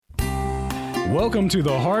Welcome to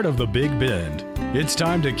the heart of the Big Bend. It's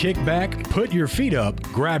time to kick back, put your feet up,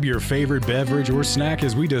 grab your favorite beverage or snack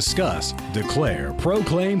as we discuss, declare,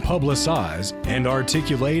 proclaim, publicize, and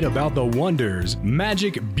articulate about the wonders,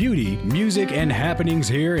 magic, beauty, music, and happenings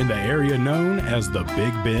here in the area known as the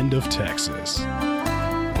Big Bend of Texas.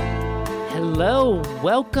 Hello,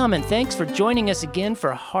 welcome, and thanks for joining us again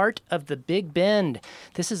for Heart of the Big Bend.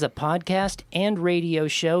 This is a podcast and radio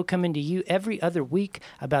show coming to you every other week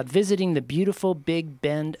about visiting the beautiful Big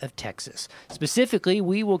Bend of Texas. Specifically,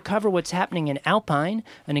 we will cover what's happening in Alpine,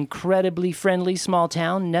 an incredibly friendly small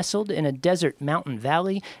town nestled in a desert mountain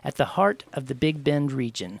valley at the heart of the Big Bend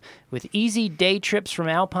region. With easy day trips from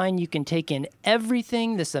Alpine, you can take in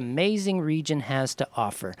everything this amazing region has to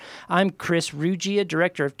offer. I'm Chris Ruggia,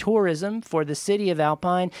 Director of Tourism for the city of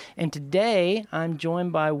Alpine, and today I'm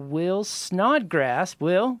joined by Will Snodgrass.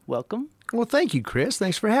 Will, welcome. Well, thank you, Chris.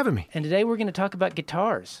 Thanks for having me. And today we're going to talk about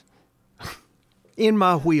guitars. In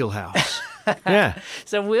my wheelhouse. Yeah.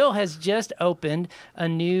 So Will has just opened a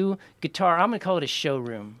new guitar. I'm going to call it a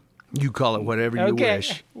showroom. You call it whatever you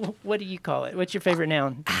wish. What do you call it? What's your favorite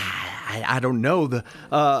noun? I don't know.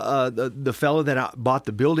 The fellow that I bought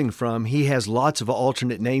the building from, he has lots of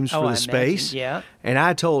alternate names for the space. Yeah. And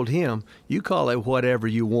I told him, you call it whatever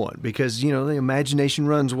you want because, you know, the imagination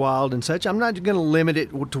runs wild and such. I'm not going to limit it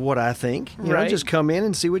to what I think. You know, just come in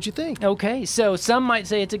and see what you think. Okay. So some might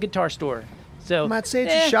say it's a guitar store. So I might say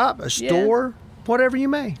it's a shop, a store, whatever you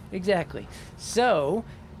may. Exactly. So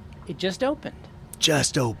it just opened.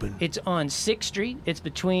 Just open. It's on 6th Street. It's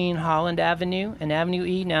between Holland Avenue and Avenue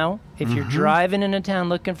E. Now, if you're driving into town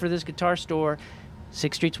looking for this guitar store,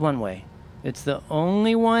 6th Street's one way. It's the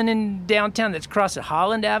only one in downtown that's crossed at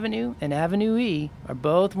Holland Avenue and Avenue E are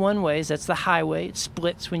both one ways. That's the highway. It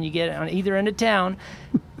splits when you get on either end of town.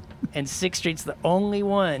 And 6th Street's the only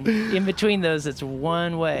one in between those that's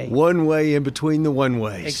one way. One way in between the one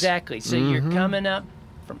ways. Exactly. So you're coming up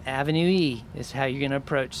from Avenue E is how you're going to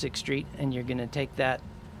approach 6th Street, and you're going to take that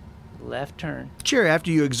left turn. Sure, after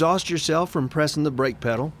you exhaust yourself from pressing the brake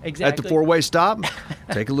pedal. Exactly. At the four-way stop,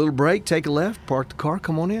 take a little break, take a left, park the car,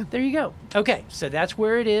 come on in. There you go. Okay, so that's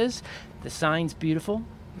where it is. The sign's beautiful,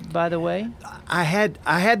 by the way. I had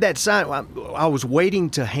that sign. I was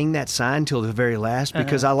waiting to hang that sign till the very last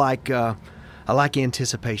because I like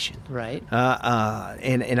anticipation. Right.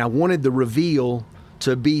 And I wanted the reveal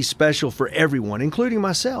to be special for everyone, including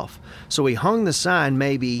myself. So we hung the sign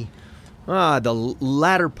maybe the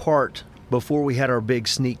latter part before we had our big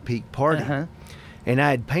sneak peek party. And I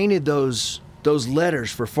had painted those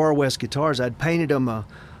letters for Far West Guitars. I'd painted them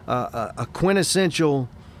a quintessential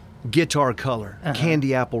guitar color,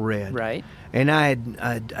 candy apple red. Right. And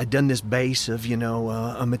I'd done this base of,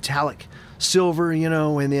 a metallic silver,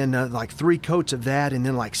 and then like 3 coats of that, and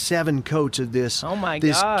then like 7 coats of this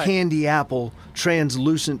candy apple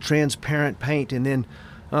translucent, transparent paint, and then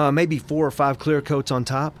maybe 4 or 5 clear coats on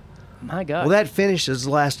top. My God. Well, that finish has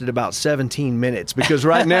lasted about 17 minutes because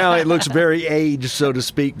right now it looks very aged, so to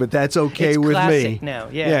speak, but that's okay with me. It's classic now,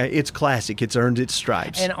 yeah. Yeah, it's classic. It's earned its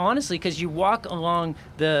stripes. And honestly, because you walk along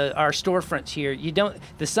our storefronts here,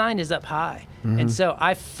 the sign is up high. And so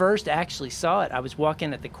I first actually saw it. I was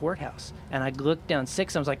walking at the courthouse, and I looked down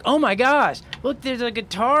 6. I was like, oh my gosh, look, there's a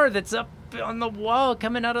guitar that's up on the wall,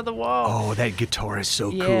 coming out of the wall. Oh, that guitar is so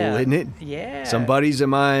cool, isn't it? Yeah. Some buddies of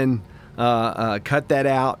mine cut that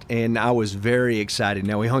out, and I was very excited.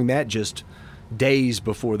 Now, we hung that just days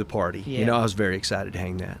before the party. Yeah. I was very excited to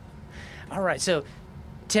hang that. All right, so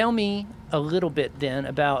tell me a little bit then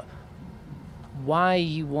about why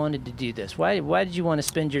you wanted to do this. Why did you want to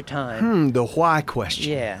spend your time? The why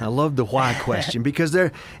question. Yeah. I love the why question because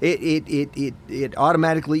it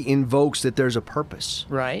automatically invokes that there's a purpose.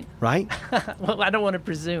 Right. Right? Well, I don't want to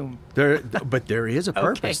presume. But there is a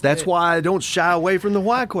purpose. Okay, That's good. why I don't shy away from the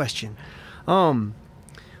why question.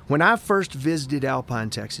 When I first visited Alpine,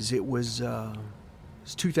 Texas, it was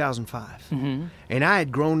 2005. And I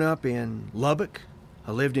had grown up in Lubbock.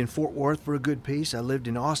 I lived in Fort Worth for a good piece. I lived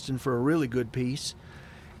in Austin for a really good piece.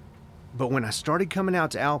 But when I started coming out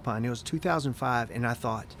to Alpine, it was 2005, and I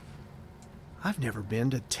thought, I've never been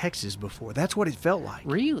to Texas before. That's what it felt like.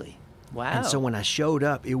 Really? Wow. And so when I showed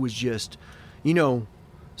up, it was just,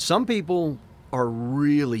 some people are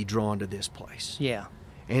really drawn to this place. Yeah.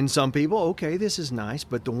 And some people, okay, this is nice,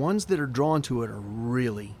 but the ones that are drawn to it are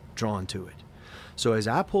really drawn to it. So as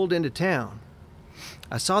I pulled into town,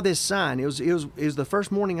 I saw this sign. It was the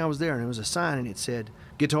first morning I was there, and it was a sign, and it said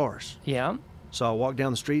guitars. Yeah. So I walked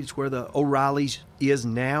down the street. It's where the O'Reilly's is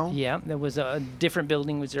now. Yeah, there was a different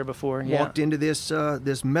building was there before. Walked into this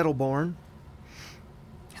metal barn,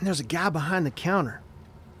 and there's a guy behind the counter,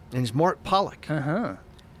 and it's Mark Pollock.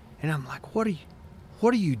 And I'm like, what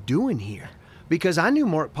are you doing here? Because I knew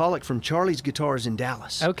Mark Pollock from Charlie's Guitars in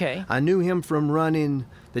Dallas. Okay. I knew him from running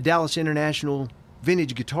the Dallas International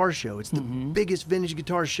Vintage Guitar Show. It's the biggest vintage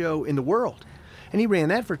guitar show in the world. And he ran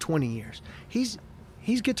that for 20 years. He's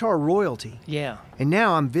guitar royalty. Yeah. And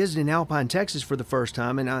now I'm visiting Alpine, Texas for the first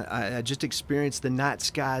time, and I just experienced the night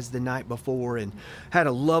skies the night before and had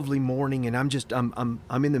a lovely morning, and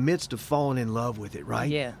I'm in the midst of falling in love with it, right?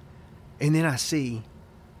 Yeah. And then I see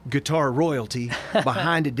guitar royalty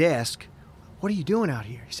behind a desk. What are you doing out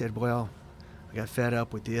here? He said, well, I got fed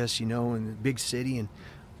up with this, in the big city, and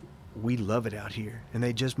we love it out here. And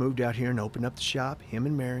they just moved out here and opened up the shop, him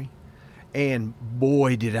and Mary. And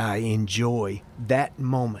boy, did I enjoy that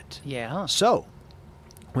moment. Yeah. So,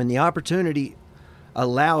 when the opportunity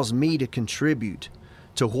allows me to contribute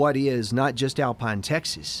to what is not just Alpine,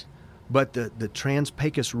 Texas, but the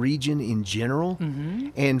Trans-Pecos region in general,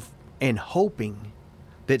 and hoping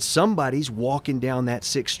that somebody's walking down that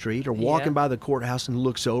 6th Street or walking by the courthouse and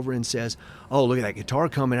looks over and says, oh, look at that guitar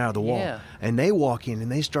coming out of the wall. Yeah. And they walk in and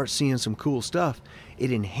they start seeing some cool stuff.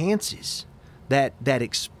 It enhances that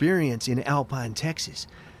experience in Alpine, Texas.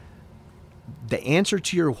 The answer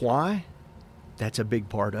to your why, that's a big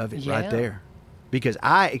part of it right there. Because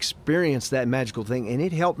I experienced that magical thing, and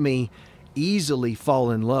it helped me easily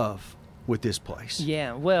fall in love with this place.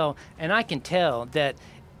 Yeah, well, and I can tell that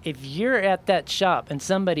if you're at that shop and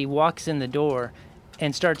somebody walks in the door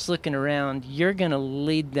and starts looking around, you're going to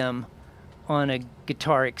lead them on a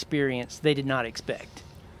guitar experience they did not expect.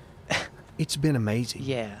 It's been amazing.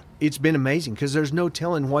 Yeah. It's been amazing because there's no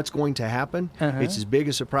telling what's going to happen. It's as big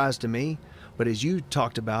a surprise to me. But as you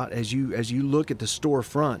talked about, as you look at the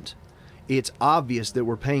storefront, it's obvious that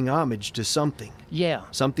we're paying homage to something. Yeah.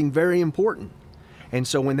 Something very important. And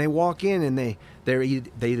so when they walk in and they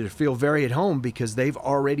either feel very at home because they've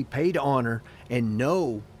already paid honor and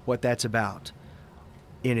know what that's about.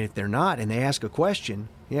 And if they're not and they ask a question,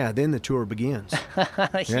 then the tour begins.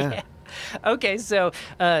 Yeah. Okay, so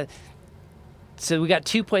we got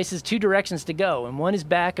two directions to go, and one is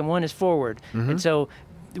back and one is forward. And so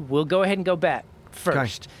we'll go ahead and go back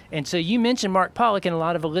first. Okay. And so you mentioned Mark Pollock, and a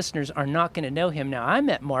lot of the listeners are not going to know him. Now, I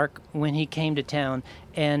met Mark when he came to town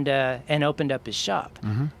and opened up his shop.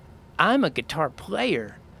 I'm a guitar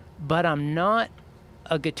player, but I'm not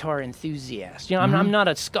a guitar enthusiast. I'm not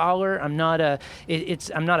a scholar. I'm not a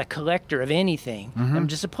collector of anything. I'm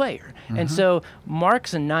just a player. And so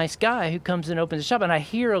Mark's a nice guy who comes and opens the shop, and I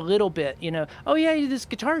hear a little bit, oh yeah, this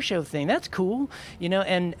guitar show thing, that's cool,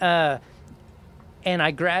 and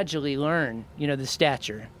I gradually learn, the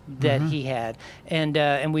stature that he had,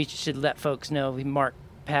 and we should let folks know Mark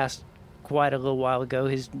passed quite a little while ago.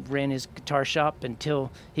 He ran his guitar shop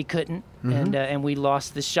until he couldn't, and we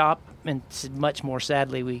lost the shop, and much more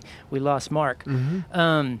sadly, we lost Mark.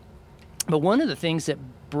 But one of the things that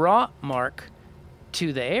brought Mark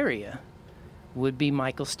to the area would be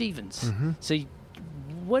Michael Stevens. So,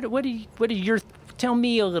 what are your? Tell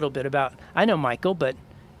me a little bit about. I know Michael, but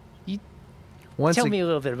tell me a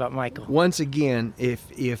little bit about Michael. Once again, if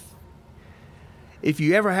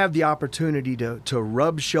you ever have the opportunity to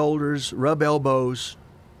rub shoulders, rub elbows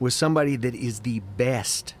with somebody that is the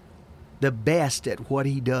best at what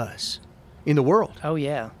he does in the world. Oh,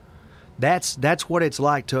 yeah. That's what it's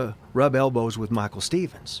like to rub elbows with Michael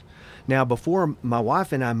Stevens. Now, before my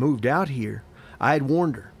wife and I moved out here, I had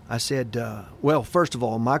warned her. I said, well, first of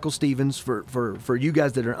all, Michael Stevens, for you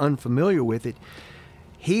guys that are unfamiliar with it,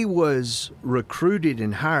 he was recruited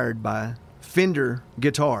and hired by Fender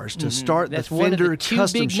Guitars to start the Fender Custom Shop. That's one of the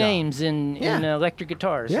two big names in electric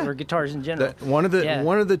guitars or guitars in general. One of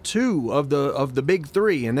the two of the big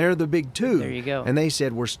three, and they're the big two. There you go. And they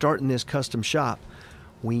said, we're starting this custom shop.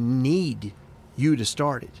 We need you to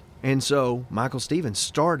start it. And so Michael Stevens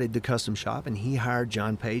started the custom shop, and he hired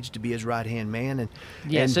John Page to be his right-hand man, and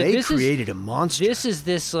they created a monster. This is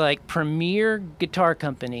this like premier guitar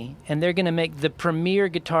company, and they're going to make the premier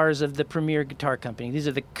guitars of the premier guitar company. These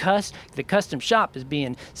are the custom shop is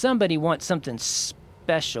being somebody wants something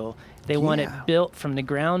special. They want it built from the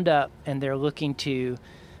ground up, and they're looking to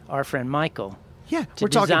our friend Michael. Yeah, we're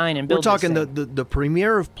talking the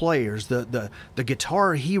premier of players, the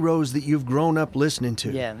guitar heroes that you've grown up listening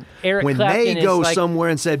to. Yeah, Eric when Clapton they go somewhere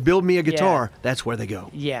and said, "Build me a guitar," that's where they go.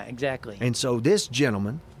 Yeah, exactly. And so this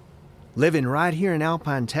gentleman, living right here in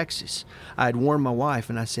Alpine, Texas, I'd warned my wife,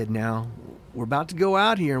 and I said, "Now we're about to go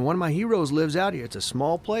out here, and one of my heroes lives out here. It's a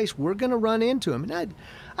small place. We're going to run into him." And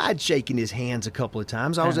I'd shaken his hands a couple of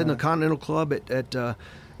times. I was in the Continental Club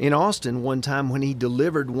in Austin one time when he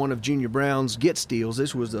delivered one of Junior Brown's Get Steals.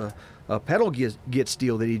 This was a pedal Get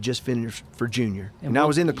Steel that he just finished for Junior. And I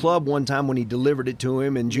was in the club one time when he delivered it to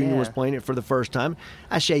him and Junior was playing it for the first time.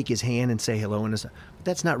 I shake his hand and say hello, and I say, but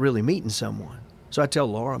that's not really meeting someone. So I tell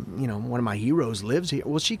Laura, one of my heroes lives here.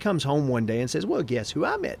 Well, she comes home one day and says, well, guess who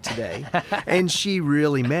I met today? And she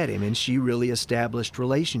really met him, and she really established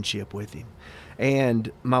relationship with him.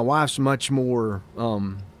 And my wife's much more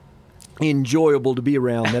enjoyable to be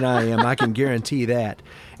around than I am. I can guarantee that.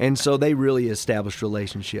 And so they really established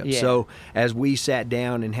relationships. Yeah. So as we sat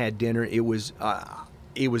down and had dinner, it was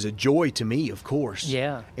a joy to me, of course.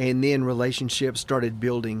 Yeah. And then relationships started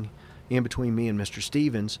building in between me and Mr.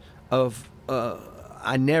 Stevens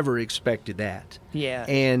I never expected that. Yeah.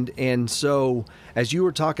 And so as you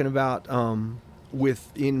were talking about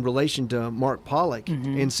in relation to Mark Pollock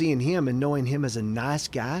and seeing him and knowing him as a nice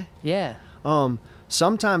guy. Yeah.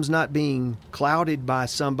 Sometimes not being clouded by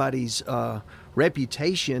somebody's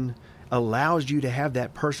reputation allows you to have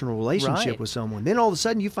that personal relationship with someone. Then all of a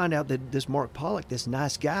sudden you find out that this Mark Pollock, this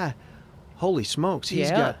nice guy, holy smokes,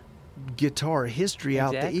 he's got guitar history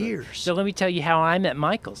out the ears. So let me tell you how I met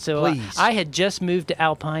Michael. So I had just moved to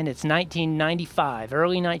Alpine. It's 1995,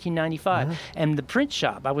 early 1995. And the print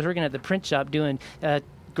shop, I was working at the print shop doing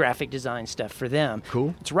graphic design stuff for them.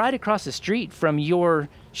 Cool. It's right across the street from your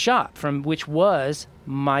shop, which was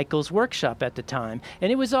Michael's workshop at the time.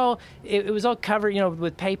 And it was all covered,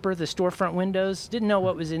 with paper, the storefront windows, didn't know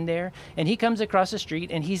what was in there. And he comes across the street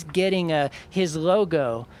and he's getting his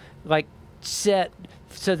logo set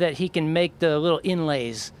so that he can make the little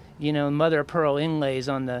inlays, mother of pearl inlays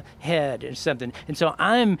on the head or something. And so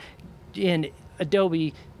I'm in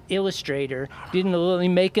Adobe Illustrator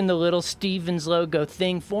making the little Stevens logo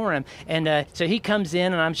thing for him. And so he comes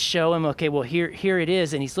in and I'm showing him, okay, well, here it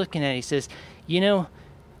is. And he's looking at it. He says,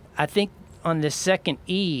 I think on the second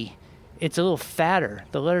E, it's a little fatter.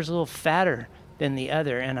 The letter's a little fatter than the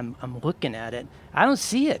other. And I'm looking at it. I don't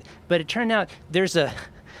see it. But it turned out there's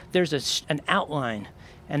an outline.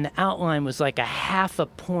 And the outline was like a half a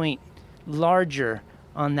point larger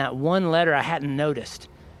on that one letter I hadn't noticed.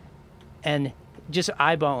 And just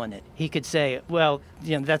eyeballing it, he could say, well,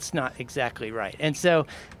 that's not exactly right. And so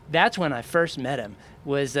that's when I first met him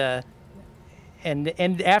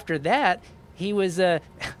and after that, he was,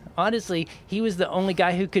 honestly, he was the only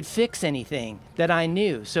guy who could fix anything that I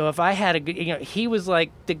knew. So if I had he was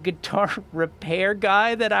like the guitar repair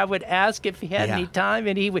guy that I would ask if he had any time,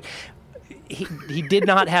 and he did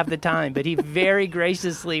not have the time, but he very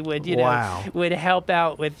graciously would help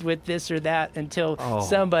out with this or that until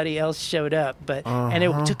somebody else showed up. But and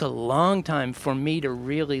it took a long time for me to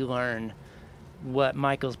really learn what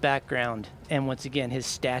Michael's background and once again his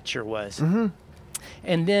stature was.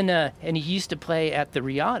 And then and he used to play at the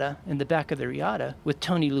Riata, in the back of the Riata, with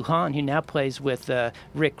Tony Lujan, who now plays with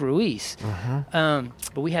Rick Ruiz. But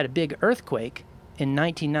we had a big earthquake in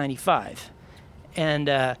 1995, and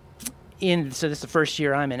so this is the first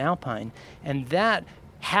year I'm in Alpine, and that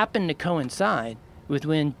happened to coincide with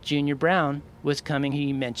when Junior Brown was coming, who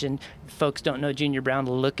you mentioned. Folks don't know Junior Brown,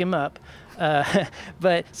 look him up.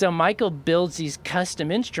 But so Michael builds these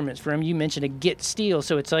custom instruments for him. You mentioned a Get Steel,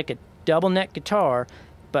 so it's like a double neck guitar,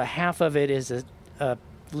 but half of it is a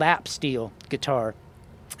lap steel guitar.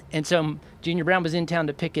 And so Junior Brown was in town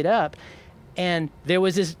to pick it up, and there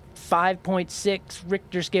was this 5.6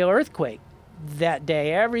 Richter scale earthquake that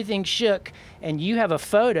day. Everything shook, and you have a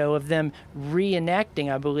photo of them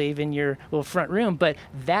reenacting, I believe, in your little front room. But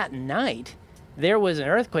that night, there was an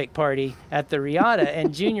earthquake party at the Riata,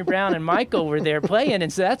 and Junior Brown and Michael were there playing.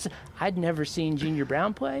 And so I'd never seen Junior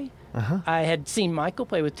Brown play. I had seen Michael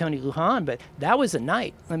play with Tony Lujan, but that was a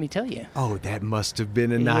night, let me tell you. Oh, that must have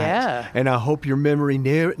been a night. Yeah. And I hope your memory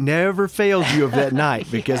never fails you of that night,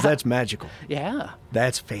 because that's magical. Yeah.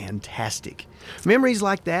 That's fantastic. Memories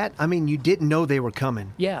like that, I mean, you didn't know they were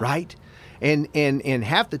coming. Yeah. Right? And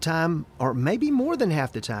half the time, or maybe more than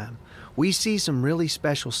half the time, we see some really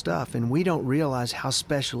special stuff, and we don't realize how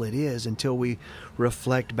special it is until we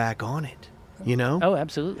reflect back on it. Oh,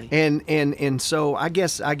 absolutely. And so I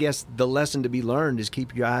guess the lesson to be learned is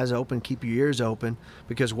keep your eyes open, keep your ears open,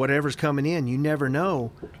 because whatever's coming in, you never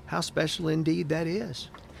know how special indeed that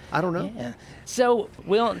is. I don't know. Yeah. So,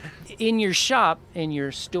 Will, in your shop, in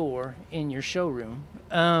your store, in your showroom,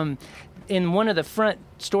 in one of the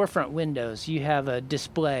storefront windows, you have a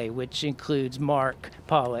display which includes Mark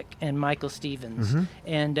Pollock and Michael Stevens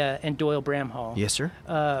and Doyle Bramhall. Yes, sir.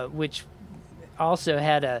 Which also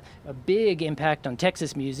had a big impact on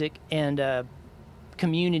Texas music and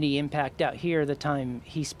community impact out here the time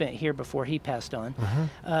he spent here before he passed on.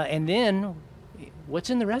 And then, what's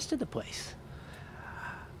in the rest of the place?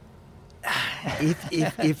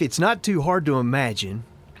 if it's not too hard to imagine,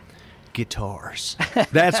 guitars.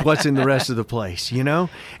 That's what's in the rest of the place, you know.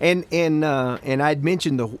 And I'd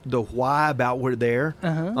mentioned the why about we're there.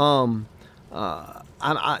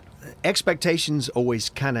 Expectations always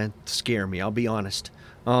kind of scare me. I'll be honest.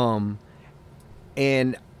 And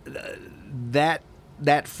that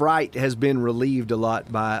fright has been relieved a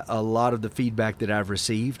lot by a lot of the feedback that I've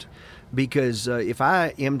received. Because if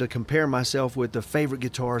I am to compare myself with the favorite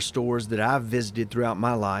guitar stores that I've visited throughout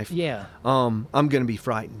my life, I'm going to be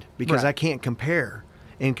frightened because I can't compare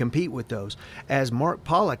and compete with those. As Mark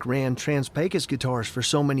Pollock ran Trans-Pecos guitars for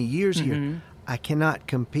so many years here, I cannot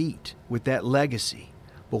compete with that legacy.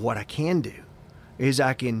 But what I can do is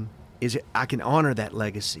I can honor that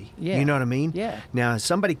legacy. Yeah. You know what I mean? Yeah. Now, if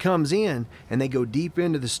somebody comes in and they go deep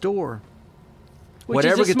into the store, which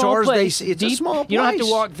whatever is a small guitars place. they see, it's deep, a small place. You don't have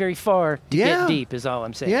to walk very far to get deep, is all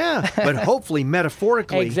I'm saying. Yeah, but hopefully,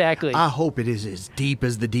 metaphorically, exactly. I hope it is as deep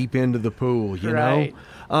as the deep end of the pool, you know?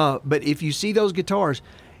 But if you see those guitars,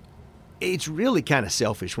 it's really kind of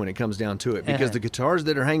selfish when it comes down to it because the guitars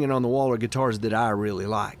that are hanging on the wall are guitars that I really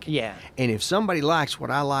like. Yeah. And if somebody likes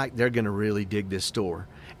what I like, they're going to really dig this store.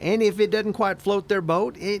 And if it doesn't quite float their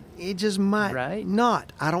boat, it just might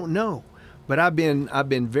not. I don't know. But I've been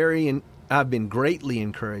greatly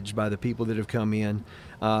encouraged by the people that have come in.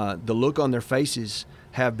 The look on their faces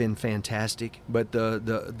have been fantastic. But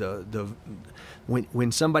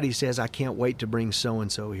when somebody says, "I can't wait to bring so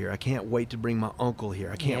and so here. I can't wait to bring my uncle here.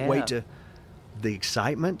 I can't wait to," the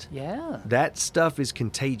excitement. Yeah. That stuff is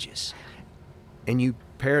contagious. And you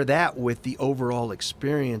pair that with the overall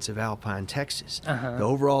experience of Alpine, Texas, the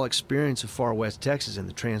overall experience of Far West Texas and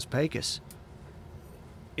the Trans-Pecos.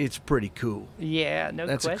 It's pretty cool. Yeah, no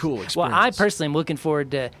That's question. a cool experience. Well, I personally am looking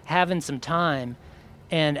forward to having some time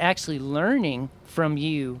and actually learning from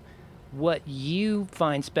you what you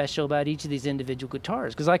find special about each of these individual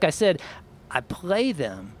guitars. Because like I said, I play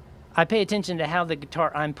them. I pay attention to how the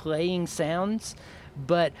guitar I'm playing sounds,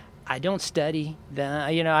 but I don't study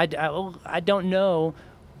them. You know, I don't know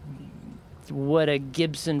what a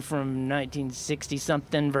Gibson from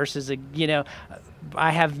 1960-something versus a, you know,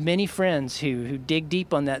 I have many friends who dig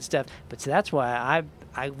deep on that stuff, but so that's why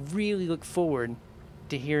I really look forward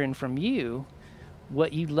to hearing from you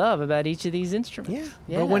what you love about each of these instruments.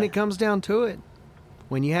 Yeah. But when it comes down to it,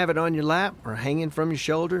 when you have it on your lap or hanging from your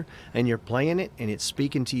shoulder and you're playing it and it's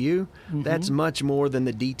speaking to you, that's much more than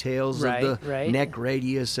the details of the neck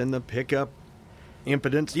radius and the pickup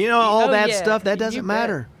impedance. You know, all that stuff, that doesn't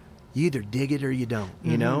matter. You either dig it or you don't,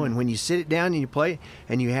 you know? And when you sit it down and you play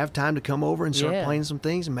and you have time to come over and start playing some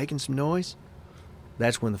things and making some noise,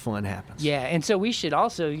 that's when the fun happens. Yeah, and so we should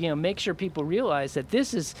also, you know, make sure people realize that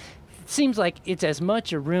seems like it's as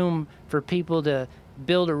much a room for people to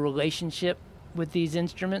build a relationship with these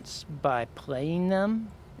instruments by playing them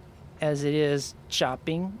as it is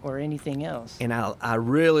chopping or anything else. And I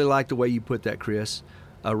really like the way you put that, Chris,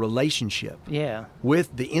 a relationship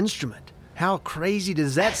with the instrument. How crazy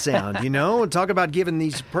does that sound, you know? Talk about giving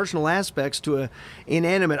these personal aspects to an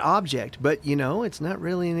inanimate object. But, you know, it's not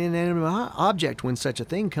really an inanimate object when such a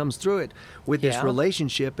thing comes through it with this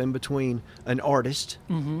relationship in between an artist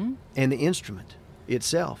and the instrument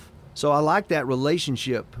itself. So I like that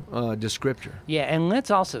relationship descriptor. Yeah, and let's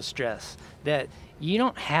also stress that you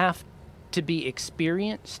don't have to be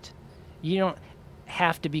experienced. You don't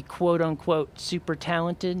have to be quote-unquote super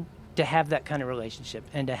talented to have that kind of relationship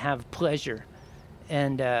and to have pleasure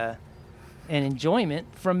and enjoyment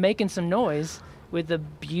from making some noise with a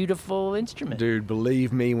beautiful instrument. Dude,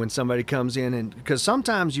 believe me, when somebody comes in, and because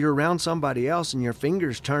sometimes you're around somebody else and your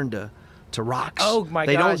fingers turn to rocks. Oh my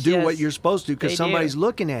gosh, they don't do what you're supposed to because They somebody's do.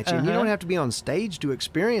 looking at you. And you don't have to be on stage to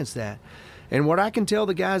experience that. And what I can tell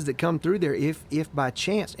the guys that come through there, if by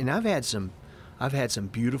chance, and I've had some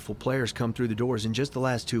beautiful players come through the doors in just the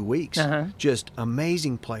last 2 weeks. Just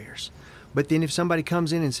amazing players. But then if somebody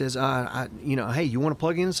comes in and says, hey, you want to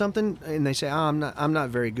plug in something? And they say, I'm not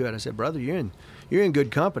very good. I said, brother, you're in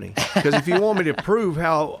good company. Because if you want me to prove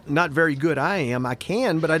how not very good I am, I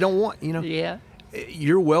can, but I don't want, you know. Yeah.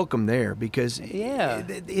 You're welcome there because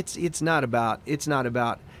it's not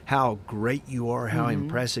about how great you are, how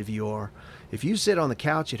impressive you are. If you sit on the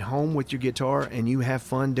couch at home with your guitar and you have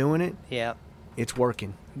fun doing it, it's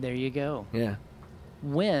working. There you go. Yeah.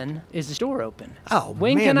 When is the store open? Oh,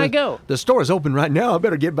 when man, can I go? The store is open right now. I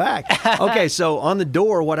better get back. Okay, so on the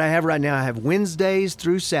door, what I have right now, I have Wednesdays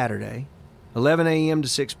through Saturday, 11 a.m. to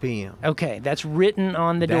 6 p.m. Okay, that's written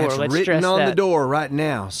on the door. That's Let's written stress on that. the door right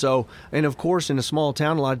now. So, and of course, in a small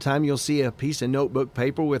town, a lot of time you'll see a piece of notebook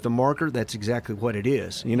paper with a marker. That's exactly what it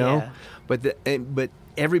is, you know. Yeah. But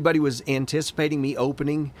everybody was anticipating me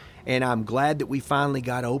opening, and I'm glad that we finally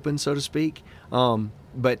got open, so to speak.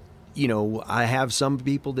 But you know, I have some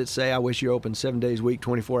people that say, I wish you're open 7 days a week,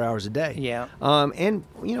 24 hours a day. Yeah. And,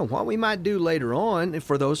 you know, what we might do later on,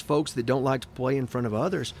 for those folks that don't like to play in front of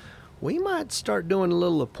others, we might start doing a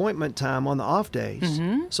little appointment time on the off days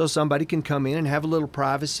so somebody can come in and have a little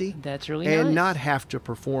privacy. That's really and nice. not have to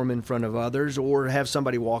perform in front of others or have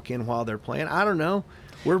somebody walk in while they're playing. I don't know.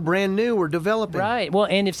 We're brand new. We're developing. Right. Well,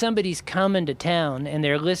 and if somebody's coming to town and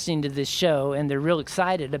they're listening to this show and they're real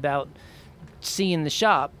excited about seeing the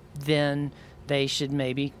shop, then they should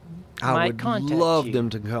maybe I would contact love you. them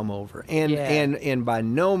to come over. And, Yeah. and by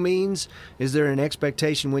no means is there an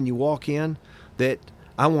expectation when you walk in that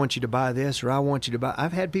I want you to buy this or I want you to buy.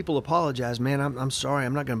 I've had people apologize, man, I'm sorry,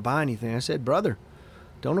 I'm not going to buy anything. I said, brother,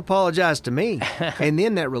 don't apologize to me. And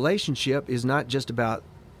then that relationship is not just about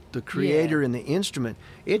the creator and the instrument.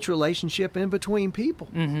 It's relationship in between people.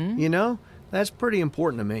 You know, that's pretty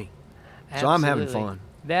important to me. So I'm having Absolutely. fun.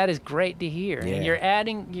 That is great to hear. Yeah. And you're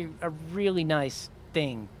adding a really nice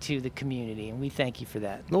thing to the community, and we thank you for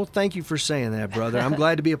that. Well, thank you for saying that, brother. I'm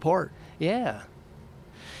glad to be a part. Yeah.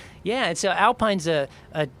 Yeah, and so Alpine's a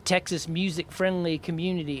Texas music-friendly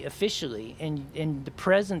community officially, and in the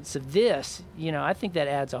presence of this, you know, I think that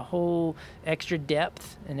adds a whole extra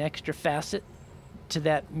depth and extra facet to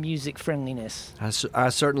that music friendliness. I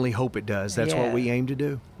certainly hope it does. That's what Yeah. we aim to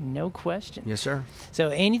do. No question. Yes, sir. So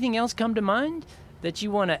anything else come to mind that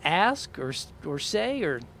you want to ask or say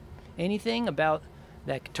or anything about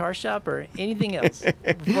that guitar shop or anything else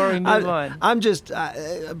before we move on? I'm just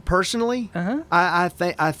personally, I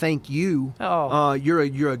thank you. Oh.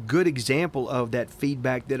 You're a good example of that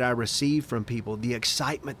feedback that I receive from people, the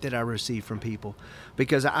excitement that I receive from people,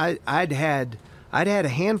 because I'd had a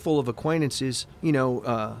handful of acquaintances, you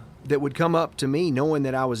know, that would come up to me knowing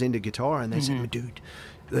that I was into guitar, and they said, "Dude,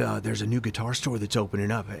 there's a new guitar store that's opening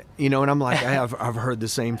up," you know, and I'm like, I've heard the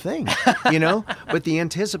same thing, you know, but the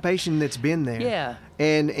anticipation that's been there, Yeah.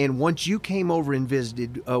 and once you came over and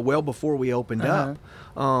visited, well before we opened up,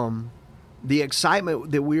 the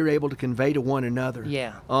excitement that we were able to convey to one another,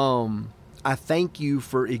 I thank you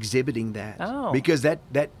for exhibiting that, because that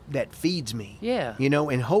feeds me, you know,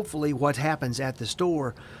 and hopefully what happens at the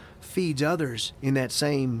store feeds others in that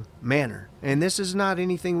same manner. And this is not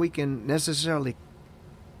anything we can necessarily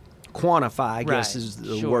quantify, I guess is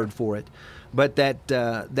the word for it. But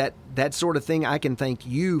that sort of thing, I can thank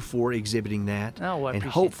you for exhibiting that. Oh, I and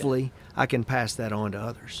appreciate hopefully I can pass that on to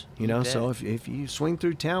others. You know, so if you swing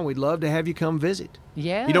through town, we'd love to have you come visit.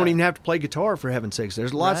 Yeah. You don't even have to play guitar, for heaven's sakes.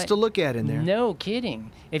 There's lots to look at in there. No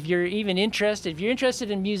kidding. If you're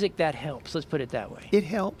interested in music, that helps. Let's put it that way. It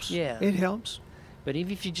helps. Yeah. It helps. But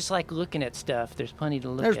even if you just like looking at stuff, there's plenty to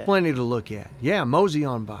look at. There's plenty to look at. Yeah, mosey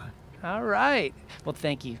on by. All right. Well,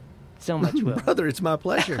 thank you so much, Will. Brother, it's my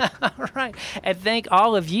pleasure. All right. And thank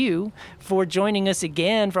all of you for joining us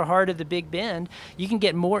again for Heart of the Big Bend. You can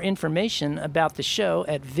get more information about the show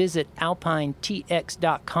at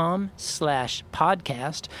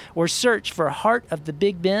visitalpinetx.com/podcast or search for Heart of the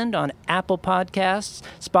Big Bend on Apple Podcasts,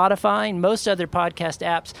 Spotify, and most other podcast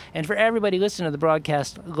apps. And for everybody listening to the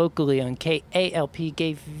broadcast locally on KALP,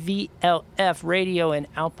 KVLF Radio in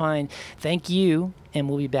Alpine, thank you, and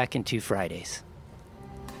we'll be back in 2 Fridays.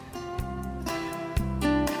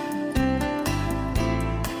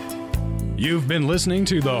 You've been listening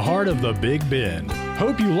to The Heart of the Big Bend.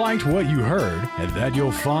 Hope you liked what you heard and that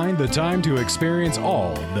you'll find the time to experience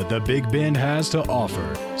all that the Big Bend has to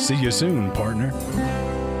offer. See you soon, partner.